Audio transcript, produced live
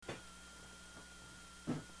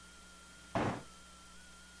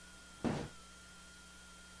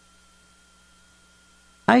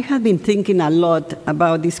I have been thinking a lot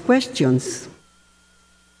about these questions.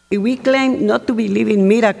 If we claim not to believe in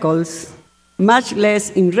miracles, much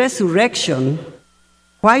less in resurrection,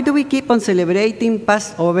 why do we keep on celebrating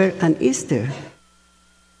Passover and Easter?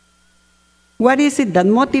 What is it that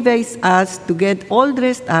motivates us to get all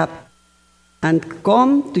dressed up and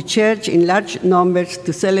come to church in large numbers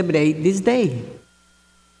to celebrate this day?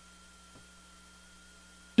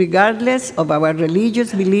 Regardless of our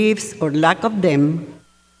religious beliefs or lack of them,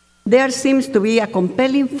 there seems to be a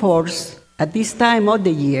compelling force at this time of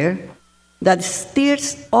the year that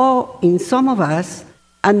stirs awe in some of us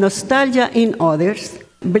and nostalgia in others,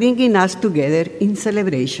 bringing us together in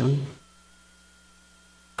celebration.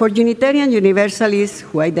 For Unitarian Universalists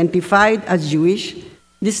who identified as Jewish,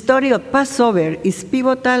 the story of Passover is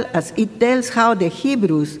pivotal as it tells how the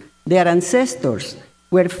Hebrews, their ancestors,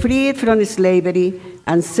 were freed from slavery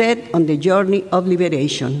and set on the journey of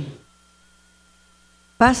liberation.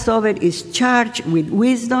 Passover is charged with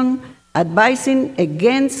wisdom, advising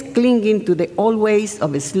against clinging to the old ways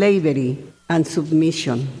of slavery and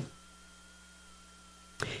submission.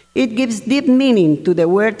 It gives deep meaning to the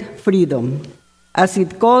word freedom, as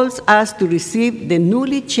it calls us to receive the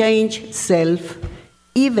newly changed self,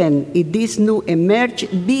 even if this new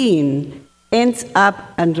emerged being ends up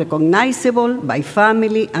unrecognizable by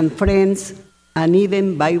family and friends, and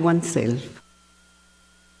even by oneself.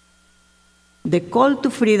 The call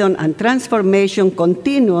to freedom and transformation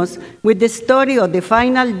continues with the story of the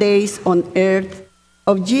final days on earth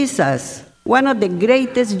of Jesus, one of the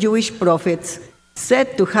greatest Jewish prophets,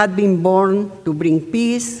 said to have been born to bring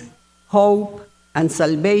peace, hope, and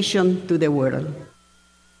salvation to the world.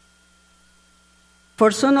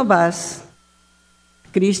 For some of us,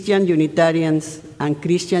 Christian Unitarians and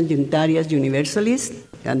Christian Unitarian Universalists,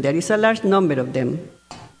 and there is a large number of them,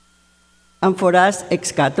 and for us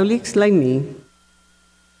ex-Catholics like me,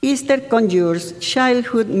 Easter conjures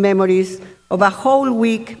childhood memories of a whole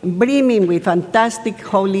week brimming with fantastic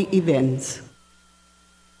holy events.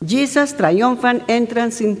 Jesus' triumphant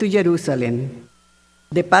entrance into Jerusalem,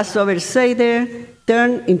 the Passover Seder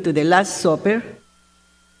turned into the Last Supper,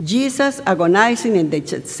 Jesus agonizing in the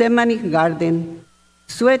Gethsemane garden,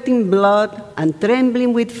 sweating blood and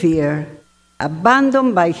trembling with fear,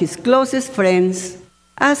 abandoned by his closest friends,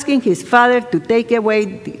 asking his Father to take away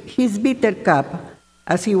his bitter cup,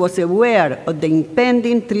 as he was aware of the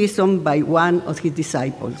impending treason by one of his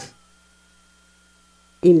disciples.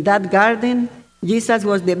 In that garden, Jesus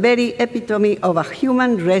was the very epitome of a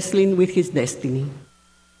human wrestling with his destiny.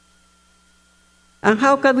 And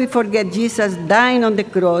how can we forget Jesus dying on the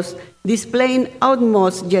cross, displaying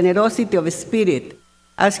utmost generosity of spirit,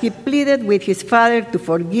 as he pleaded with his Father to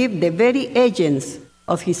forgive the very agents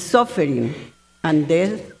of his suffering and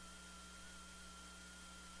death?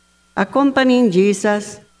 Accompanying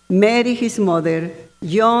Jesus, Mary, his mother,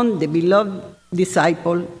 John, the beloved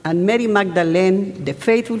disciple, and Mary Magdalene, the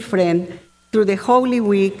faithful friend, through the Holy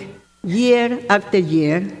Week, year after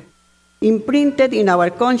year, imprinted in our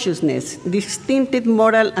consciousness distinctive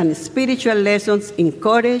moral and spiritual lessons in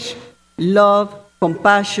courage, love,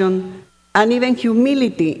 compassion, and even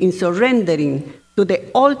humility in surrendering to the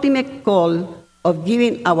ultimate call of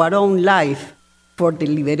giving our own life for the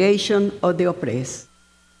liberation of the oppressed.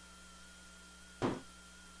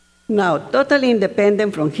 Now, totally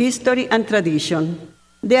independent from history and tradition,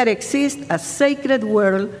 there exists a sacred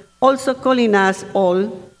world also calling us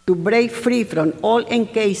all to break free from all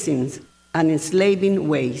encasings and enslaving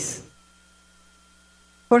ways.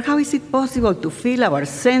 For how is it possible to feel our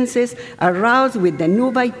senses aroused with the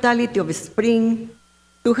new vitality of spring,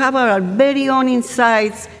 to have our very own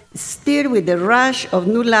insides stirred with the rush of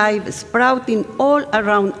new life sprouting all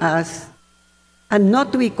around us, and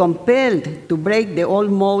not to be compelled to break the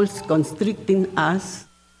old molds constricting us?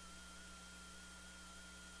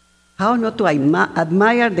 How not to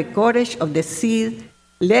admire the courage of the seed,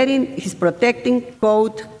 letting his protecting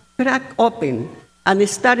coat crack open and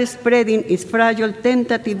start spreading its fragile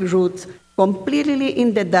tentative roots completely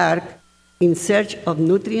in the dark in search of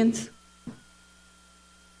nutrients?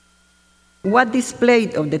 What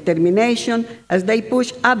display of determination as they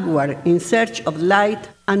push upward in search of light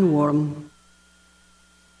and warmth?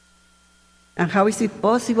 And how is it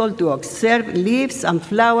possible to observe leaves and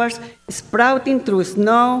flowers sprouting through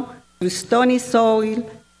snow, through stony soil,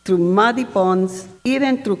 through muddy ponds,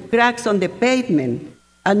 even through cracks on the pavement,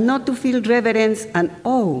 and not to feel reverence and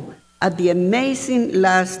awe at the amazing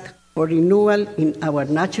lust for renewal in our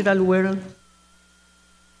natural world?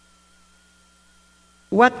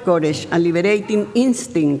 What courage and liberating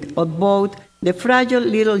instinct of both the fragile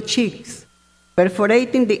little chicks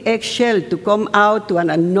perforating the eggshell to come out to an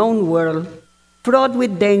unknown world, fraught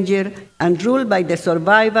with danger and ruled by the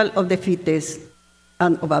survival of the fittest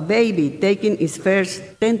and of a baby taking its first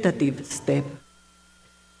tentative step.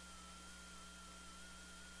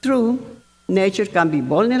 True, nature can be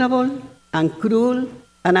vulnerable and cruel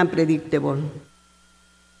and unpredictable.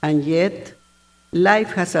 And yet,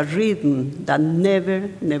 life has a rhythm that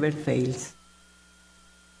never fails.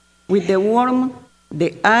 With the warmth,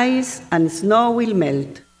 the ice and snow will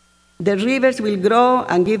melt. The rivers will grow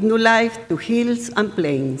and give new life to hills and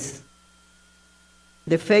plains.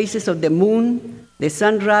 The phases of the moon, the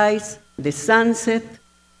sunrise, the sunset,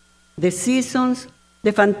 the seasons,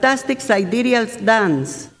 the fantastic sidereal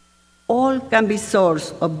dance, all can be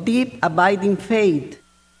source of deep abiding faith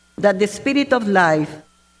that the spirit of life,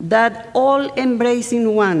 that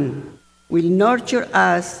all-embracing one, will nurture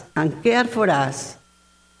us and care for us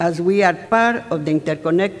as we are part of the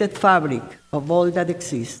interconnected fabric of all that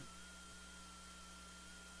exists.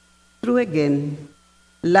 True again,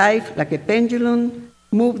 life, like a pendulum,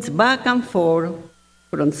 moves back and forth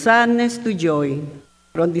from sadness to joy,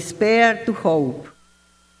 from despair to hope,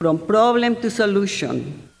 from problem to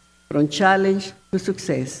solution, from challenge to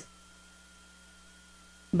success.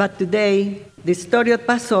 But today, the story of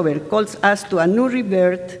Passover calls us to a new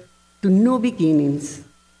rebirth, to new beginnings.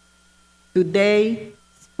 Today,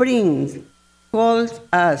 spring calls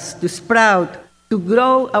us to sprout, to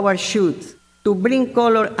grow our shoots, to bring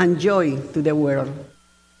color and joy to the world.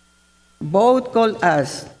 Both call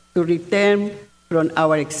us to return from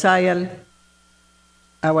our exile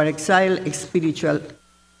spiritual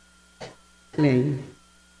plane.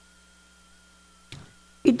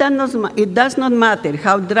 It does not matter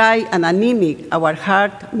how dry and anemic our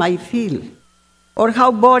heart might feel, or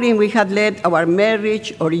how boring we had let our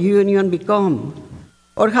marriage or union become,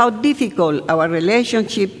 or how difficult our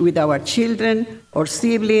relationship with our children or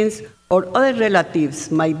siblings or other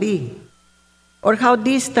relatives might be, or how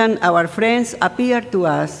distant our friends appear to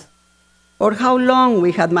us, or how long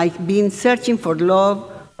we had might been searching for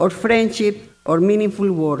love or friendship or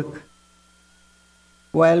meaningful work.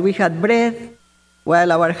 While we had breath,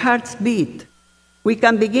 while our hearts beat, we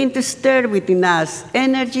can begin to stir within us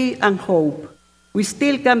energy and hope. We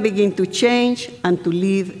still can begin to change and to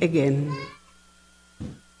live again.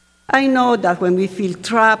 I know that when we feel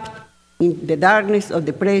trapped in the darkness of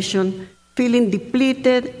depression, feeling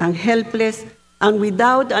depleted and helpless and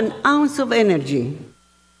without an ounce of energy,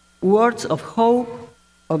 words of hope,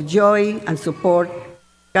 of joy and support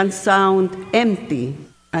can sound empty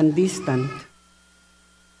and distant.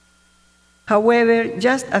 However,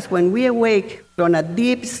 just as when we awake from a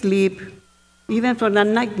deep sleep, even from a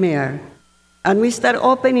nightmare, and we start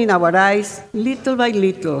opening our eyes little by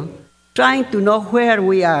little, trying to know where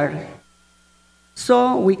we are,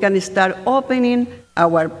 so we can start opening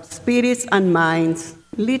our spirits and minds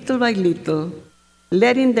little by little,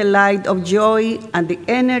 letting the light of joy and the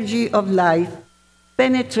energy of life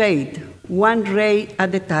penetrate one ray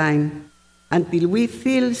at a time until we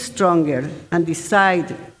feel stronger and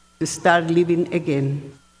decide to start living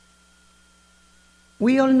again.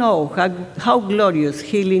 We all know how glorious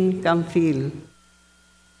healing can feel.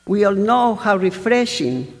 We all know how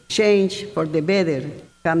refreshing change for the better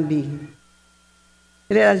can be.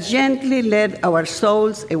 Let us gently let our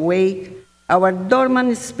souls awake, our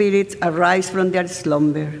dormant spirits arise from their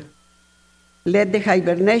slumber. Let the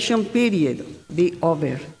hibernation period be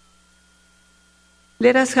over.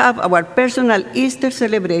 Let us have our personal Easter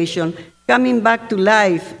celebration coming back to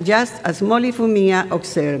life, just as Molly Fumia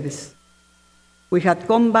observes. We had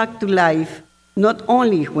come back to life not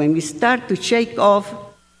only when we start to shake off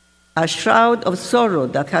a shroud of sorrow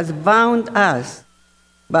that has bound us,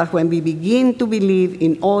 but when we begin to believe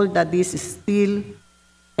in all that is still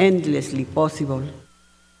endlessly possible.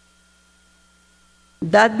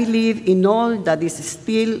 That belief in all that is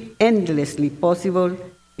still endlessly possible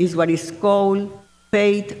is what is called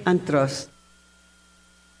faith and trust.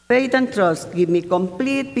 Faith and trust give me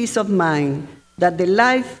complete peace of mind that the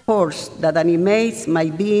life force that animates my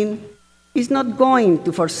being is not going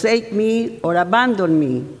to forsake me or abandon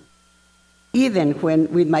me, even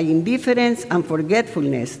when, with my indifference and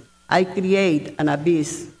forgetfulness, I create an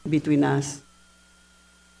abyss between us.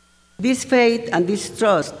 This faith and this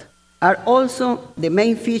trust are also the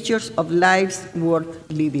main features of lives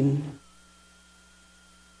worth living.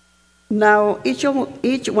 Now, each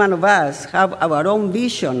one of us have our own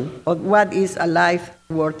vision of what is a life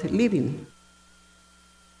worth living.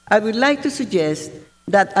 I would like to suggest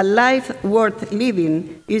that a life worth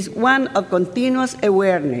living is one of continuous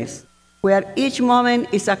awareness, where each moment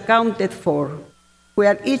is accounted for,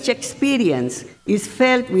 where each experience is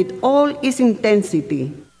felt with all its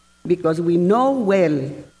intensity, because we know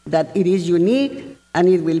well that it is unique and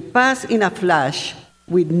it will pass in a flash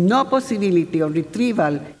with no possibility of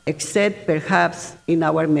retrieval except perhaps in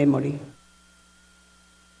our memory.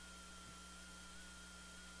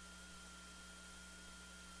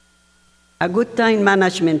 A good time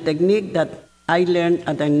management technique that I learned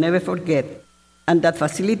and I never forget, and that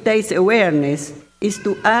facilitates awareness, is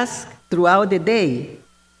to ask throughout the day,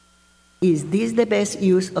 is this the best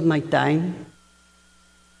use of my time?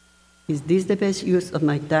 Is this the best use of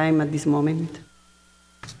my time at this moment?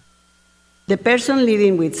 The person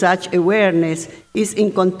living with such awareness is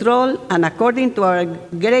in control, and according to our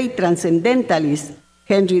great transcendentalist,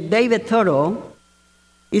 Henry David Thoreau,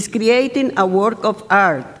 is creating a work of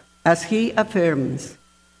art, as he affirms.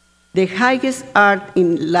 The highest art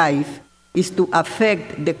in life is to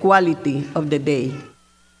affect the quality of the day.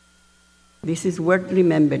 This is worth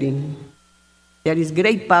remembering. There is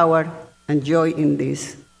great power and joy in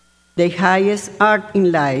this. The highest art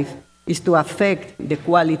in life is to affect the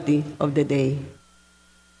quality of the day.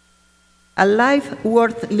 A life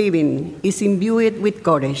worth living is imbued with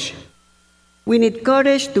courage. We need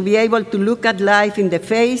courage to be able to look at life in the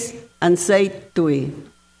face and say to it,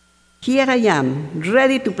 here I am,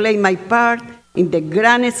 ready to play my part in the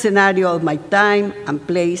grandest scenario of my time and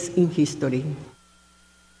place in history.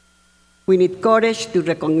 We need courage to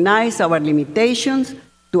recognize our limitations,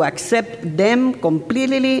 to accept them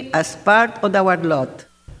completely as part of our lot,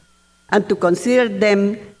 and to consider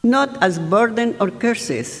them not as burden or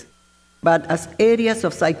curses, but as areas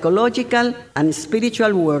of psychological and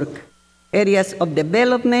spiritual work, areas of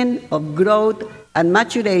development, of growth, and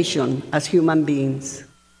maturation as human beings.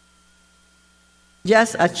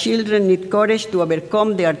 Just as children need courage to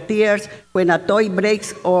overcome their tears when a toy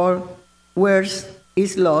breaks or, worse,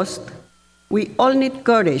 is lost, we all need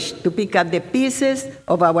courage to pick up the pieces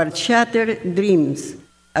of our shattered dreams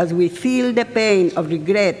as we feel the pain of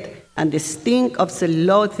regret and the sting of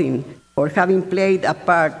self-loathing for having played a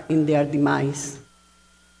part in their demise.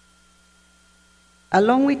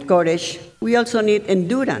 Along with courage, we also need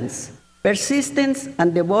endurance, persistence,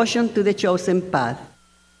 and devotion to the chosen path.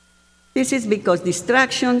 This is because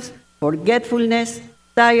distractions, forgetfulness,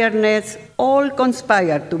 tiredness all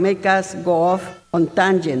conspire to make us go off on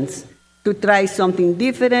tangents, to try something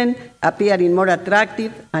different, appearing more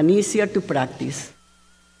attractive and easier to practice.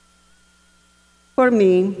 For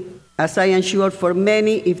me, as I am sure for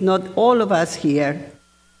many, if not all of us here,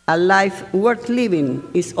 a life worth living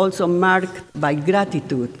is also marked by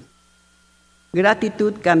gratitude.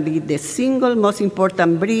 Gratitude can be the single most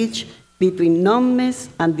important bridge between numbness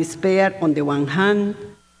and despair on the one hand,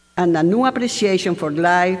 and a new appreciation for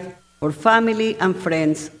life, for family and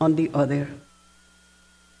friends on the other.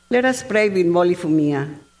 Let us pray with Molly Fumia.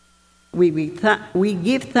 We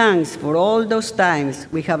give thanks for all those times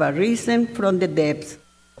we have arisen from the depths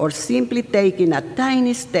or simply taken a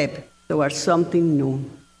tiny step towards something new.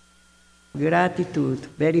 Gratitude,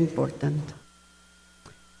 very important.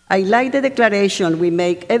 I like the declaration we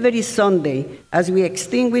make every Sunday as we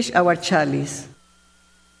extinguish our chalice.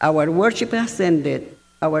 Our worship has ended,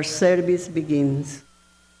 our service begins.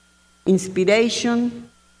 Inspiration,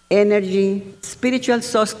 energy, spiritual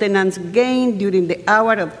sustenance gained during the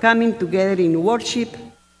hour of coming together in worship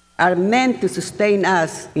are meant to sustain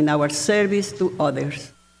us in our service to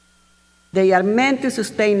others. They are meant to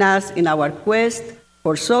sustain us in our quest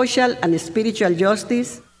for social and spiritual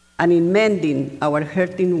justice and in mending our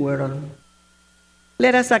hurting world.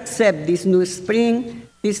 Let us accept this new spring,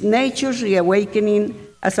 this nature's reawakening,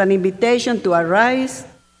 as an invitation to arise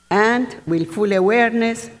and, with full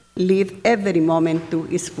awareness, live every moment to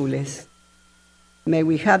its fullest. May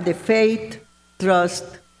we have the faith, trust,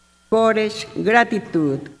 courage,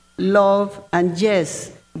 gratitude, love, and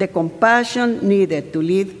yes, the compassion needed to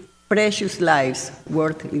live precious lives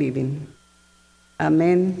worth living.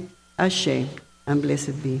 Amen, Ashe, and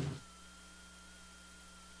blessed be.